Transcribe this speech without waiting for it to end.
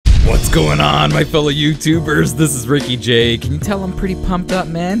What's going on, my fellow YouTubers? This is Ricky J. Can you tell I'm pretty pumped up,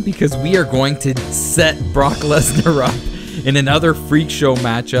 man? Because we are going to set Brock Lesnar up in another freak show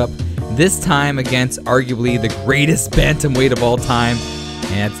matchup, this time against arguably the greatest bantamweight of all time,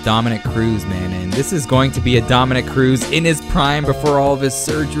 and it's Dominick Cruz, man. And this is going to be a Dominick Cruz in his prime before all of his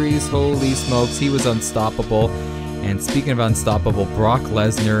surgeries. Holy smokes, he was unstoppable. And speaking of unstoppable, Brock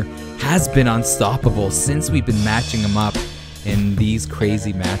Lesnar has been unstoppable since we've been matching him up in these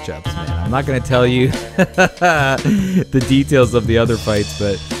crazy matchups, man. I'm not going to tell you the details of the other fights,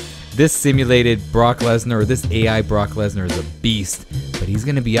 but this simulated Brock Lesnar, or this AI Brock Lesnar, is a beast. But he's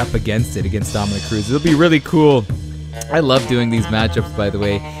going to be up against Dominick Cruz. It'll be really cool. I love doing these matchups, by the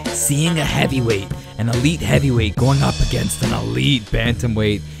way. Seeing a heavyweight, an elite heavyweight, going up against an elite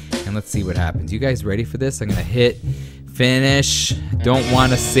bantamweight. And let's see what happens. You guys ready for this? I'm going to hit finish. Don't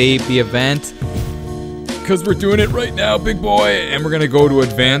want to save the event, because we're doing it right now, big boy. And we're going to go to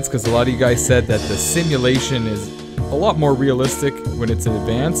advanced, because a lot of you guys said that the simulation is a lot more realistic when it's in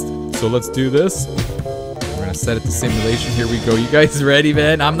advanced. So let's do this. We're going to set it to simulation. Here we go. You guys ready,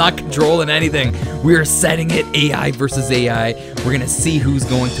 man? I'm not controlling anything. We are setting it AI versus AI. We're going to see who's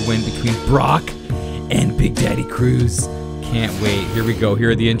going to win between Brock and Big Daddy Cruz. Can't wait. Here we go.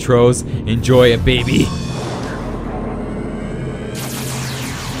 Here are the intros. Enjoy it, baby.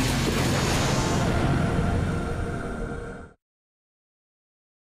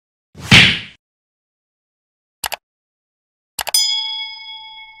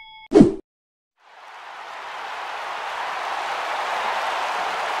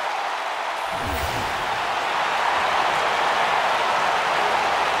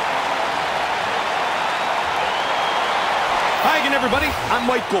 Hi again, everybody. I'm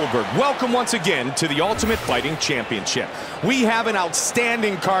Mike Goldberg. Welcome once again to the Ultimate Fighting Championship. We have an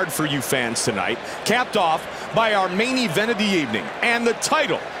outstanding card for you fans tonight, capped off by our main event of the evening, and the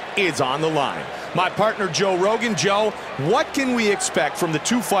title is on the line. My partner, Joe Rogan. Joe, what can we expect from the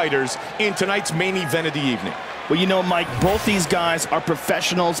two fighters in tonight's main event of the evening? Well, you know, Mike, both these guys are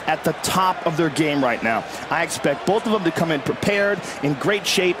professionals at the top of their game right now. I expect both of them to come in prepared, in great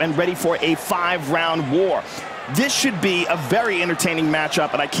shape, and ready for a 5-round war. This should be a very entertaining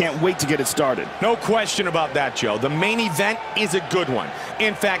matchup, and I can't wait to get it started. No question about that, Joe. The main event is a good one.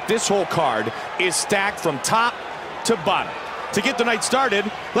 In fact, this whole card is stacked from top to bottom. To get the night started,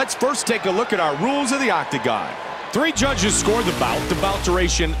 let's first take a look at our rules of the Octagon. 3 judges scored the bout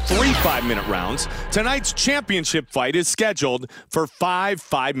duration 3 5-minute rounds. Tonight's championship fight is scheduled for 5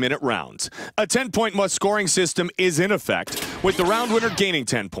 5-minute rounds. A 10-point must scoring system is in effect, with the round winner gaining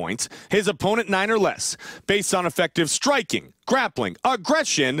 10 points, his opponent 9 or less, based on effective striking, grappling,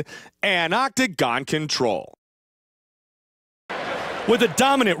 aggression, and octagon control. With a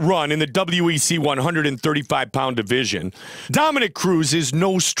dominant run in the WEC 135-pound division, Dominick Cruz is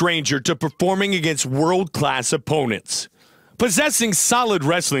no stranger to performing against world-class opponents. Possessing solid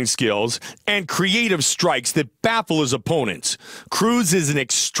wrestling skills and creative strikes that baffle his opponents, Cruz is an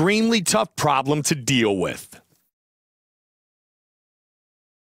extremely tough problem to deal with.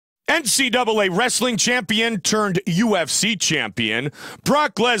 NCAA wrestling champion turned UFC champion,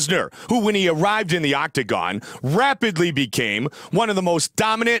 Brock Lesnar, who when he arrived in the Octagon, rapidly became one of the most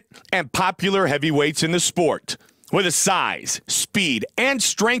dominant and popular heavyweights in the sport. With a size, speed, and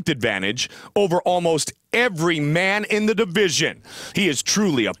strength advantage over almost every man in the division, he is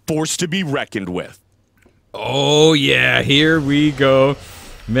truly a force to be reckoned with. Oh yeah, here we go.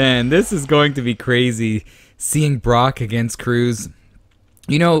 Man, this is going to be crazy, seeing Brock against Cruz.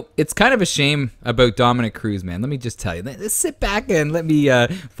 You know, it's kind of a shame about Dominick Cruz, man. Let me just tell you. Let's sit back and let me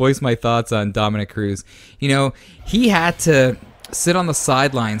voice my thoughts on Dominick Cruz. You know, he had to sit on the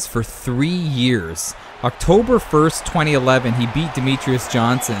sidelines for 3 years. October 1st, 2011, he beat Demetrius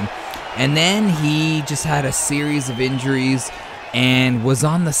Johnson. And then he just had a series of injuries and was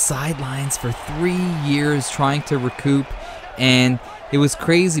on the sidelines for 3 years trying to recoup. And it was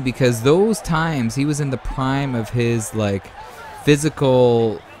crazy because those times he was in the prime of his, like,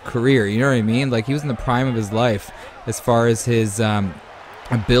 physical career, you know what I mean? Like, he was in the prime of his life as far as his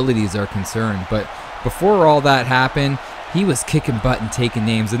abilities are concerned. But before all that happened, he was kicking butt and taking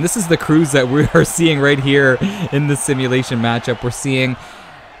names. And this is the Cruz that we are seeing right here in the simulation matchup. We're seeing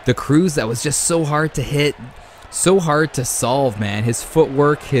the Cruz that was just so hard to hit, so hard to solve, man. His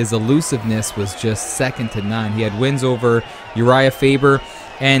footwork, his elusiveness was just second to none. He had wins over Uriah Faber,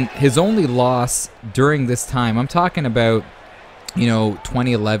 and his only loss during this time, I'm talking about, you know,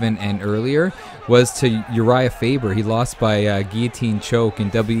 2011 and earlier, was to Uriah Faber. He lost by guillotine choke in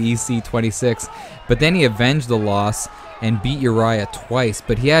WEC 26, but then he avenged the loss and beat Uriah twice.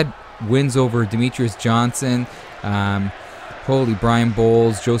 But he had wins over Demetrius Johnson, Holy, Brian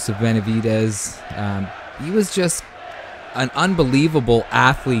Bowles, Joseph Benavidez. He was just an unbelievable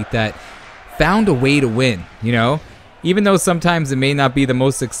athlete that found a way to win, you know? Even though sometimes it may not be the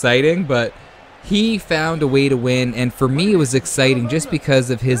most exciting, but he found a way to win. And for me, it was exciting just because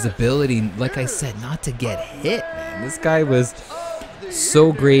of his ability, like I said, not to get hit, man. This guy was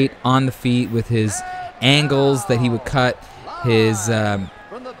so great on the feet with his angles that he would cut, his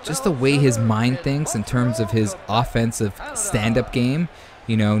just the way his mind thinks in terms of his offensive stand-up game.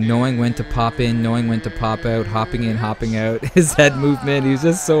 You know, knowing when to pop in, knowing when to pop out, hopping in, hopping out. His head movement, he was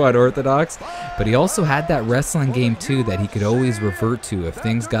just so unorthodox. But he also had that wrestling game too that he could always revert to if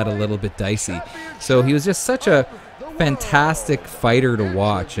things got a little bit dicey. So he was just such a fantastic fighter to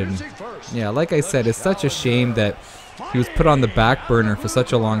watch. And yeah, like I said, it's such a shame that he was put on the back burner for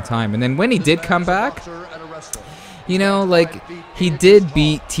such a long time. And then when he did come back, you know, like, he did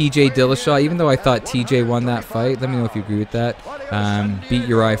beat TJ Dillashaw, even though I thought TJ won that fight. Let me know if you agree with that. Beat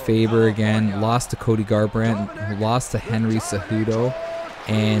Uriah Faber again, lost to Cody Garbrandt, lost to Henry Cejudo,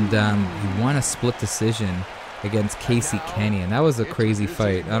 and he won a split decision against Casey Kenny, and that was a crazy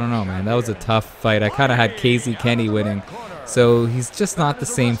fight. I don't know, man. That was a tough fight. I kind of had Casey Kenny winning. So he's just not the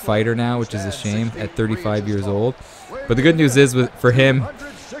same fighter now, which is a shame at 35 years old. But the good news is, for him,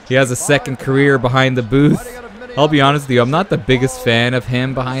 he has a second career behind the booth. I'll be honest with you, I'm not the biggest fan of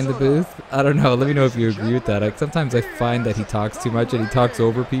him behind the booth. I don't know. Let me know if you agree with that. Sometimes I find that he talks too much and he talks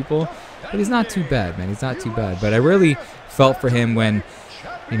over people. But he's not too bad, man. He's not too bad. But I really felt for him when,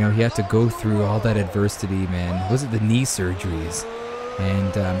 you know, he had to go through all that adversity, man. Was it the knee surgeries?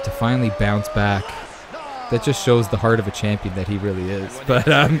 And to finally bounce back, that just shows the heart of a champion that he really is. But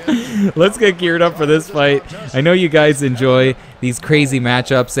let's get geared up for this fight. I know you guys enjoy these crazy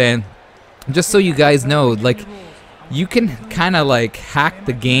matchups, and just so you guys know, like, you can kind of like hack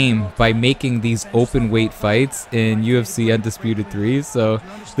the game by making these open weight fights in UFC Undisputed 3. So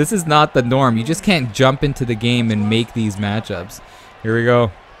this is not the norm. You just can't jump into the game and make these matchups. Here we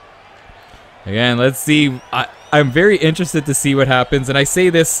go. Again, let's see. I'm very interested to see what happens. And I say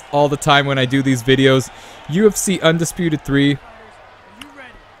this all the time when I do these videos. UFC Undisputed 3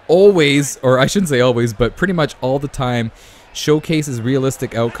 always, or I shouldn't say always, but pretty much all the time, showcases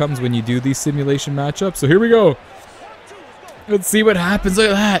realistic outcomes when you do these simulation matchups. So here we go. Let's see what happens.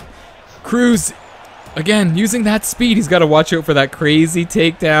 Look at that. Cruz, again, using that speed. He's got to watch out for that crazy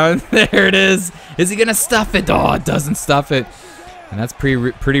takedown. There it is. Is he going to stuff it? Oh, it doesn't stuff it. And that's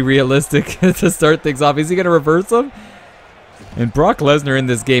pretty realistic to start things off. Is he going to reverse him? And Brock Lesnar in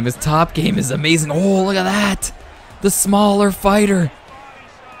this game, his top game is amazing. Oh, look at that. The smaller fighter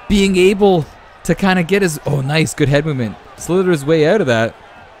being able to kind of get his... Oh, nice. Good head movement. Slithered his way out of that.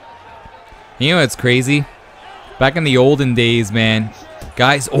 You know what's crazy? Back in the olden days, man,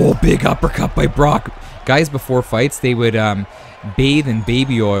 guys... Oh, big uppercut by Brock. Guys before fights, they would bathe in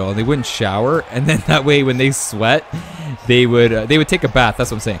baby oil. They wouldn't shower, and then that way when they sweat, they would take a bath. That's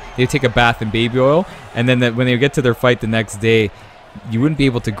what I'm saying. They would take a bath in baby oil, and then when they would get to their fight the next day, you wouldn't be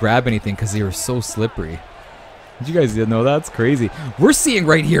able to grab anything because they were so slippery. Did you guys know that's crazy? We're seeing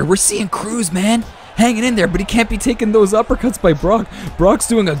right here, we're seeing Cruz, man, hanging in there, but he can't be taking those uppercuts by Brock. Brock's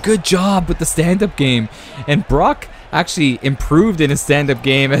doing a good job with the stand-up game, and Brock actually improved in his stand-up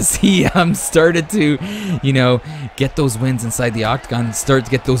game as he started to, you know, get those wins inside the octagon, start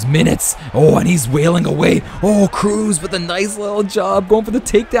to get those minutes. Oh, and he's wailing away. Oh, Cruz with a nice little job, going for the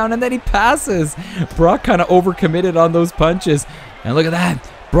takedown, and then he passes. Brock kind of overcommitted on those punches, and look at that.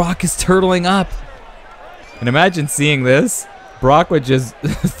 Brock is turtling up. And imagine seeing this. Brock would just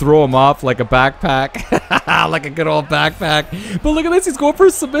throw him off like a backpack. Like a good old backpack. But look at this. He's going for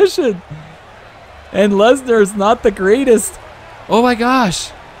a submission. And Lesnar's not the greatest. Oh my gosh.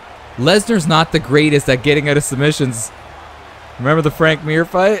 Lesnar's not the greatest at getting out of submissions. Remember the Frank Mir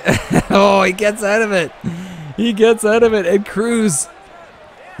fight? Oh, he gets out of it. He gets out of it. And Cruz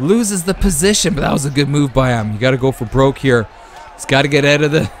loses the position. But that was a good move by him. You got to go for broke here. He's got to get out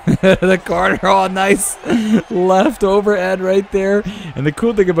of the corner. Oh, nice left overhead right there. And the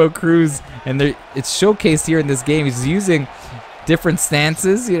cool thing about Cruz, and it's showcased here in this game, he's using different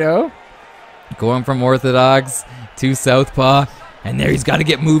stances, you know, going from orthodox to southpaw. And there he's got to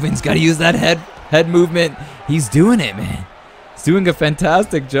get moving. He's got to use that head movement. He's doing it, man. He's doing a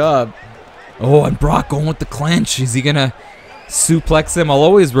fantastic job. Oh, and Brock going with the clinch. Is he going to suplex him? I'll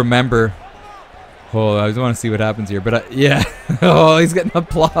always remember... Oh, I just want to see what happens here. But yeah. Oh, he's getting a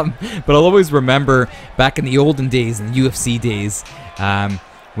plum. But I'll always remember back in the olden days, in the UFC days,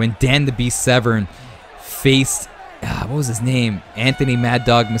 when Dan the Beast Severn faced, what was his name? Anthony Mad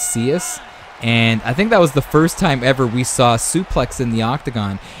Dog Macias. And I think that was the first time ever we saw suplex in the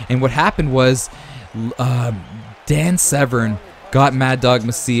octagon. And what happened was Dan Dan Severn got Mad Dog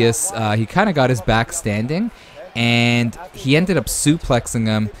Macias. He kind of got his back standing, and he ended up suplexing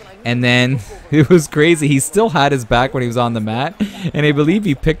him. And then it was crazy. He still had his back when he was on the mat, and I believe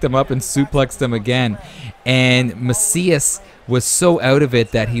he picked him up and suplexed him again. And Macias was so out of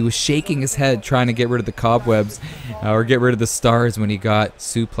it that he was shaking his head trying to get rid of the cobwebs or get rid of the stars when he got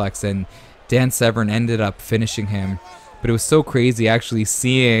suplexed. And Dan Severn ended up finishing him. But it was so crazy actually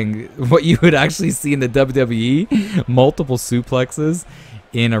seeing what you would actually see in the WWE, multiple suplexes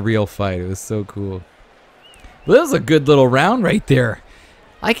in a real fight. It was so cool. But that was a good little round right there.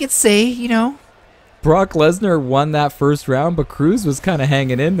 I could say, you know, Brock Lesnar won that first round, but Cruz was kind of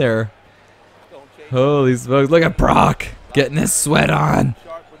hanging in there. Holy smokes, look at Brock getting his sweat on.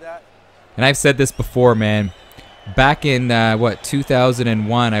 And I've said this before, man. Back in,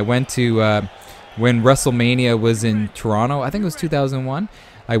 2001, I went to... when WrestleMania was in Toronto, I think it was 2001,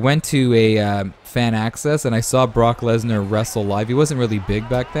 I went to a fan access and I saw Brock Lesnar wrestle live. He wasn't really big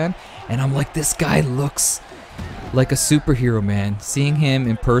back then. And I'm like, this guy looks like a superhero, man. Seeing him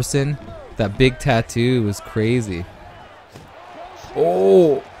in person, that big tattoo was crazy.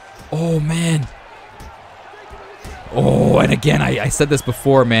 Oh, man. Oh, and again, I said this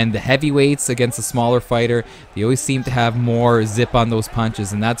before, man. The heavyweights against a smaller fighter, they always seem to have more zip on those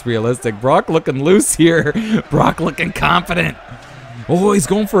punches, and that's realistic. Brock looking loose here. Brock looking confident. Oh, he's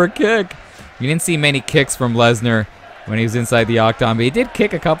going for a kick. You didn't see many kicks from Lesnar when he was inside the octagon, but he did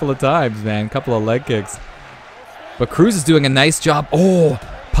kick a couple of times, man. A couple of leg kicks. But Cruz is doing a nice job. Oh,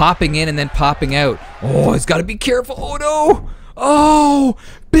 popping in and then popping out. Oh, he's got to be careful. Oh, no. Oh,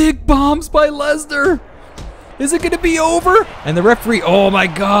 big bombs by Lesnar. Is it going to be over? And the referee, oh my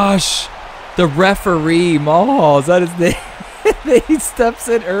gosh. The referee, Mahal, is that his name? He steps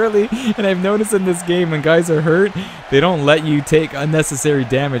in early. And I've noticed in this game, when guys are hurt, they don't let you take unnecessary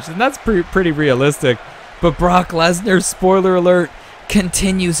damage. And that's pretty realistic. But Brock Lesnar, spoiler alert,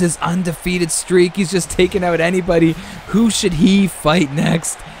 continues his undefeated streak. He's just taking out anybody. Who should he fight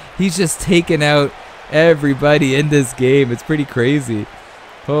next? He's just taking out everybody in this game. It's pretty crazy.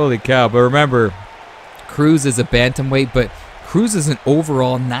 Holy cow. But remember, Cruz is a bantamweight, but Cruz is an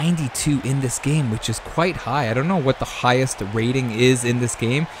overall 92 in this game, which is quite high. I don't know what the highest rating is in this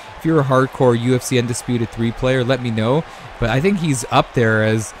game. If you're a hardcore UFC Undisputed 3 player, let me know. But I think he's up there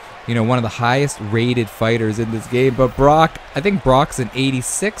as, you know, one of the highest rated fighters in this game. But Brock, I think Brock's an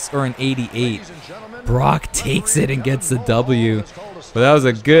 86 or an 88. Brock takes it and gets the W. But that was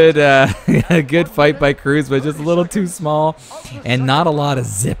a good a good fight by Cruz, but just a little too small and not a lot of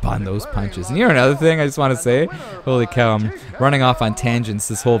zip on those punches. And here's another thing I just want to say. Holy cow, I'm running off on tangents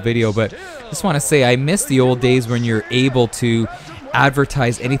this whole video, but just want to say I miss the old days when you're able to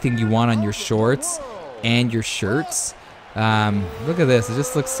advertise anything you want on your shorts and your shirts. Look at this. It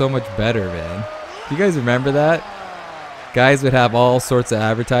just looks so much better, man. Do you guys remember that? Guys would have all sorts of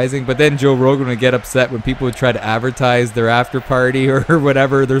advertising, but then Joe Rogan would get upset when people would try to advertise their after party or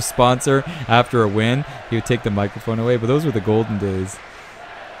whatever, their sponsor, after a win. He would take the microphone away, but those were the golden days.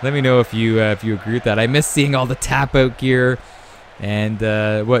 Let me know if you agree with that. I miss seeing all the tap-out gear and,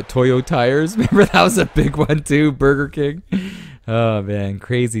 Toyo tires. Remember that was a big one too, Burger King. Oh, man,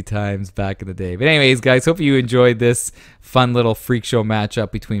 crazy times back in the day. But anyways, guys, hope you enjoyed this fun little freak show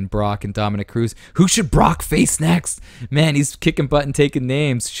matchup between Brock and Dominick Cruz. Who should Brock face next? Man, he's kicking butt and taking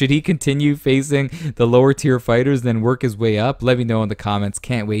names. Should he continue facing the lower tier fighters, then work his way up? Let me know in the comments.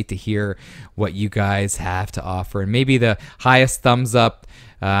 Can't wait to hear what you guys have to offer. And maybe the highest thumbs up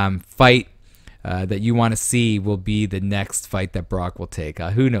fight that you want to see will be the next fight that Brock will take.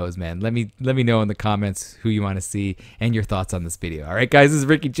 Who knows, man? Let me know in the comments who you want to see and your thoughts on this video. All right, guys, this is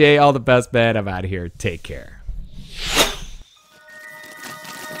Ricky J. All the best, man. I'm out of here. Take care.